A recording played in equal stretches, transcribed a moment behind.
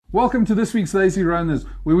Welcome to this week's Lazy Runners,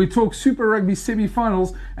 where we talk Super Rugby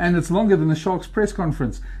semi-finals, and it's longer than the Sharks press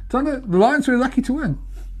conference. Tonga, the Lions were lucky to win.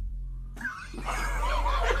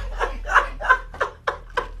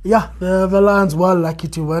 Yeah, the Lions were lucky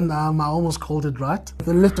to win. I almost called it right.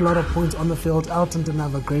 They left a lot of points on the field. Elton didn't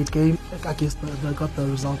have a great game. I guess they got the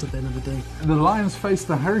result at the end of the day. The Lions faced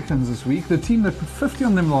the Hurricanes this week, the team that put 50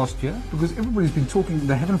 on them last year, because everybody's been talking,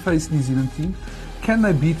 they haven't faced New Zealand team. Can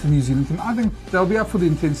they beat the New Zealand team? I think they'll be up for the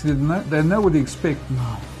intensity. They know what to expect.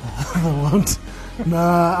 No, they won't. No,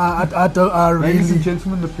 I don't. Ladies and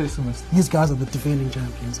gentlemen, the pessimist. These guys are the defending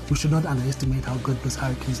champions. We should not underestimate how good this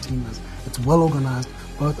Hurricanes team is. It's well organized,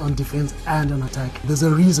 both on defense and on attack. There's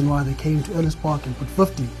a reason why they came to Ellis Park and put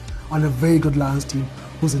 50 on a very good Lions team,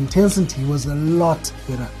 whose intensity was a lot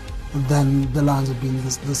better than the Lions have been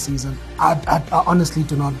this season. I honestly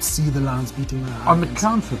do not see the Lions beating the Hurricanes. On the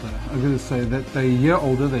counter though, I'm going to say that they're a year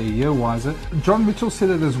older, they're a year wiser. John Mitchell said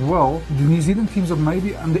it as well, the New Zealand teams are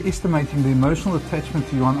maybe underestimating the emotional attachment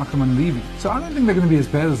to Johan Ackerman leaving. So I don't think they're going to be as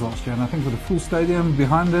bad as last year, and I think with a full stadium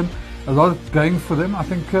behind them, a lot going for them, I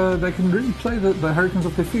think they can really play the Hurricanes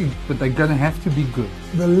off their feet, but they're going to have to be good.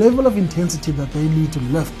 The level of intensity that they need to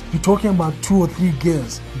lift, you're talking about 2 or 3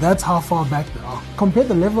 gears. That's how far back they are. Compare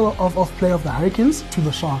the level of play of the Hurricanes to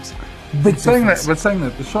the Sharks. Big difference. But saying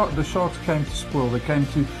that, the Sharks came to spoil, they came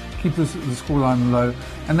to keep the scoreline low,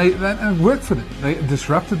 and it worked for them. They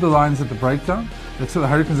disrupted the Lions at the breakdown. That's what the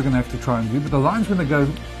Hurricanes are going to have to try and do, but the Lions, when they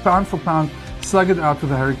go pound for pound, slug it out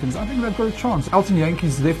with the Hurricanes, I think they've got a chance. Elton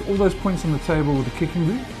Yankees left all those points on the table with a kicking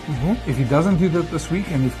boot. If he doesn't do that this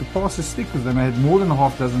week, and if the passes stick, because they had more than a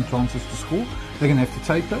half dozen chances to score, they're going to have to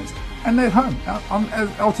take those. And they're at home, on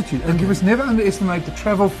altitude. And you must never underestimate the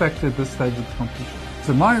travel factor at this stage of the competition.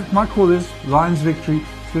 So my call is Lions victory.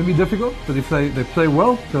 It's going to be difficult, but if they play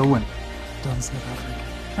well, they'll win. Doesn't South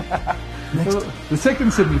Africa. Next. The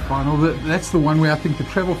second semi-final, that's the one where I think the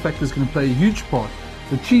travel factor is going to play a huge part.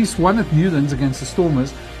 The Chiefs won at Newlands against the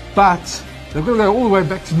Stormers, but they've got to go all the way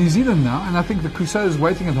back to New Zealand now, and I think the Crusaders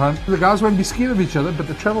waiting at home. The guys won't be scared of each other, but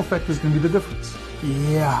the travel factor is going to be the difference.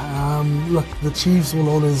 Yeah, look, the Chiefs will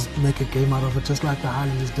always make a game out of it, just like the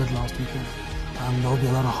Highlanders did last weekend. There'll be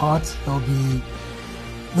a lot of heart.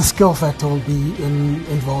 The skill factor will be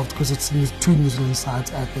involved because it's 2 New Zealand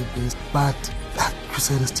sides at their best, but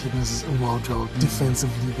Crusaders team is well drilled.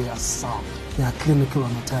 Defensively, they are sound. They are clinical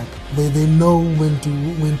on attack. They know when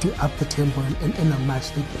to up the tempo in a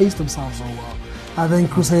match. They pace themselves so well. I think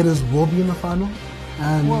Crusaders will be in the final.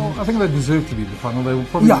 Well, I think they deserve to be in the final. They were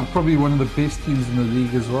probably one of the best teams in the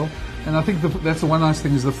league as well. And I think that's the one nice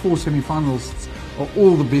thing is the 4 semi-finalists are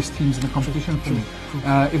all the best teams in the competition for me.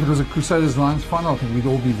 If it was a Crusaders-Lions final, I think we'd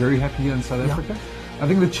all be very happy here in South Africa. I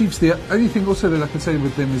think the Chiefs, the only thing also that I can say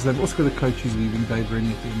with them is they've also got a coach who's leaving, Dave Rennie,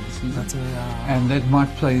 at the end of the season. And that might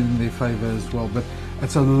play in their favour as well. But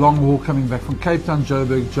it's a long haul coming back from Cape Town,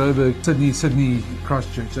 Joburg, Sydney,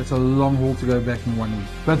 Christchurch. That's a long haul to go back in 1 week.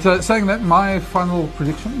 But saying that, my final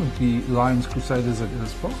prediction would be Lions Crusaders at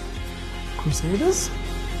Ellis Park. Crusaders?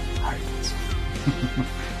 Hurricanes.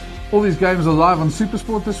 All these games are live on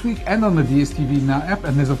SuperSport this week and on the DStv Now app,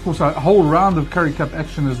 and there's of course a whole round of Currie Cup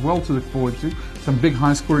action as well to look forward to. Some big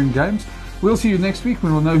high-scoring games. We'll see you next week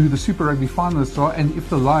when we'll know who the Super Rugby finalists are and if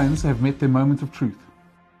the Lions have met their moment of truth.